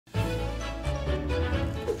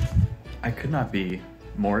I could not be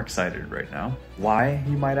more excited right now. Why,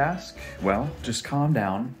 you might ask? Well, just calm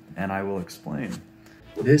down and I will explain.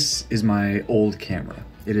 This is my old camera.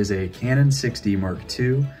 It is a Canon 6D Mark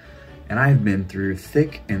II, and I've been through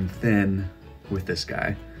thick and thin with this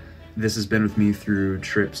guy. This has been with me through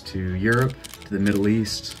trips to Europe, to the Middle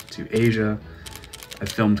East, to Asia.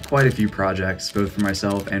 I've filmed quite a few projects, both for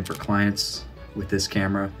myself and for clients with this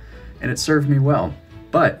camera, and it served me well.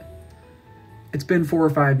 But it's been 4 or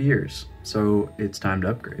 5 years, so it's time to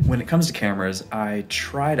upgrade. When it comes to cameras, I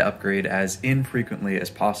try to upgrade as infrequently as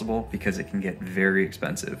possible because it can get very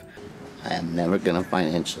expensive. I am never gonna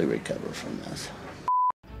financially recover from this.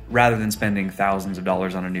 Rather than spending thousands of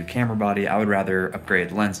dollars on a new camera body, I would rather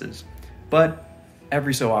upgrade lenses. But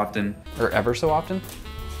every so often,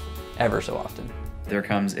 Ever so often, there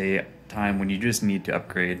comes a time when you just need to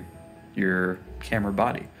upgrade your camera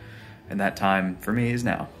body. And that time for me is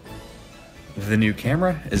now. The new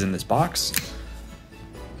camera is in this box.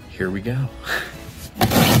 Here we go.